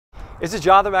This is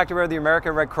Jonathan McNamara of the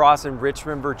American Red Cross in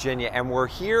Richmond, Virginia, and we're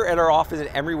here at our office at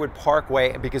Emerywood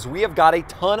Parkway because we have got a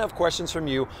ton of questions from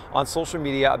you on social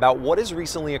media about what has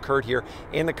recently occurred here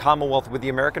in the Commonwealth with the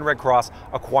American Red Cross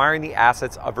acquiring the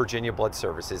assets of Virginia Blood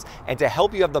Services. And to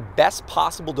help you have the best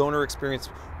possible donor experience,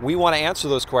 we want to answer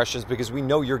those questions because we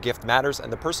know your gift matters,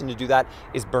 and the person to do that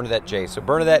is Bernadette J. So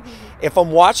Bernadette, if I'm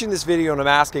watching this video and I'm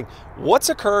asking, what's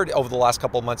occurred over the last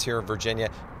couple of months here in Virginia,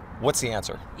 what's the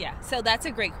answer? Yeah, so that's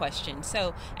a great question.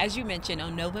 So as you mentioned,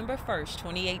 on November 1st,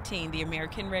 2018, the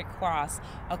American Red Cross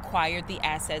acquired the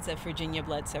assets of Virginia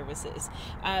Blood Services.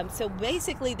 So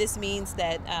basically this means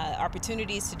that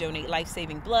opportunities to donate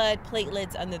life-saving blood,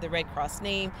 platelets under the Red Cross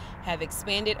name have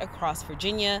expanded across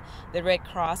Virginia. The Red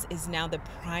Cross is now the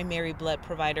primary blood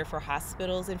provider for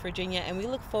hospitals in Virginia, and we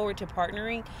look forward to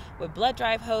partnering with blood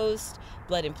drive hosts,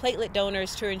 blood and platelet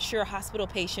donors to ensure hospital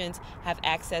patients have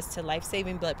access to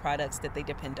life-saving blood products that they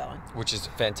depend on. Which is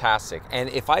fantastic. And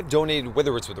if I've donated,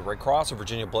 whether it's with the Red Cross or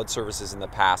Virginia Blood Services in the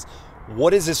past,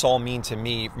 what does this all mean to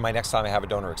me for my next time I have a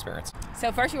donor experience?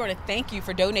 So first, we want to thank you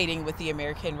for donating with the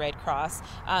American Red Cross.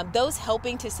 Those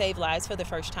helping to save lives for the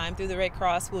first time through the Red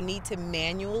Cross will need to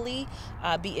manually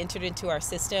be entered into our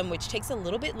system, which takes a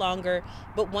little bit longer,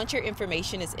 but once your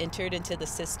information is entered into the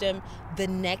system, the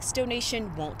next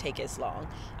donation won't take as long.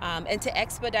 And to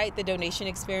expedite the donation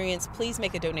experience, please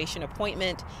make a donation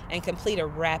appointment and complete a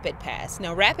Rapid Pass.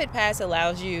 Now, Rapid Pass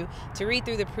allows you to read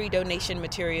through the pre-donation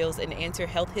materials and answer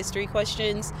health history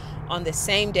questions on the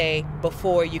same day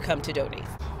before you come to donate.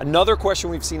 Another question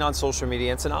we've seen on social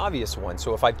media, it's an obvious one.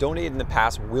 So if I've donated in the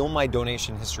past, will my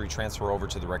donation history transfer over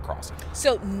to the Red Cross?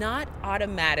 So not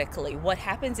automatically. What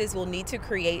happens is we'll need to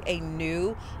create a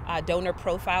new donor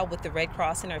profile with the Red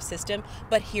Cross in our system.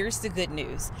 But here's the good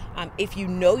news. If you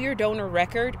know your donor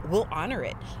record, we'll honor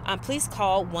it. Please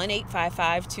call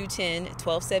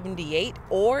 1-855-210-1278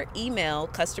 or email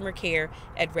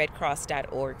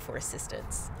customercare@redcross.org for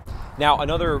assistance. Now,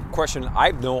 another question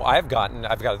I've got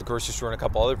at the grocery store and a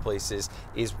couple other places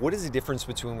is, what is the difference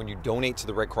between when you donate to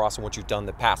the Red Cross and what you've done in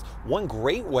the past? One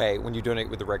great way when you donate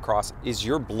with the Red Cross is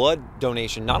your blood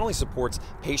donation not only supports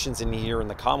patients in need here in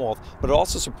the Commonwealth, but it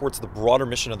also supports the broader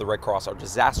mission of the Red Cross, our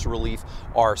disaster relief,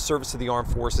 our service to the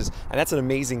armed forces, and that's an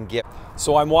amazing gift.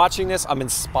 So I'm watching this, I'm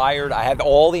inspired, I have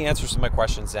all the answers to my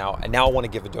questions now, and now I want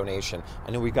to give a donation.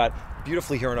 I know we've got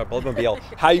beautifully here on our Bloodmobile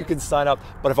how you can sign up,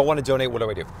 but if I want to donate, what do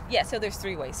I do? Yeah, so there's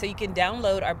three ways. So you can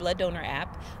download our blood donor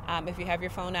app. If you have your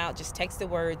phone out, just text the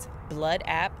words blood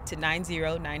app to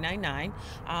 90999.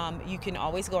 You can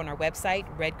always go on our website,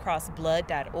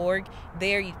 redcrossblood.org.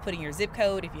 There you put in your zip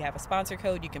code. If you have a sponsor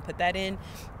code, you can put that in.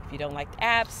 If you don't like the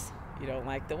apps, you don't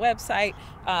like the website,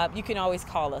 you can always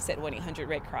call us at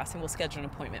 1-800-RED-CROSS and we'll schedule an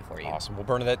appointment for you. Awesome. Well,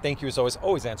 Bernadette, thank you as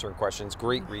always answering questions.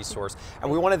 Great resource.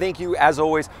 And we want to thank you, as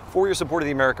always, for your support of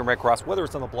the American Red Cross, whether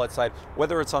it's on the blood side,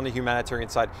 whether it's on the humanitarian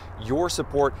side. Your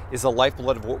support is the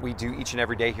lifeblood of what we do each and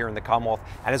every day here in the Commonwealth.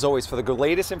 And as always, for the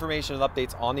latest information and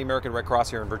updates on the American Red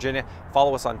Cross here in Virginia,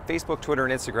 follow us on Facebook, Twitter,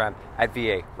 and Instagram at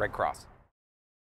VA Red Cross.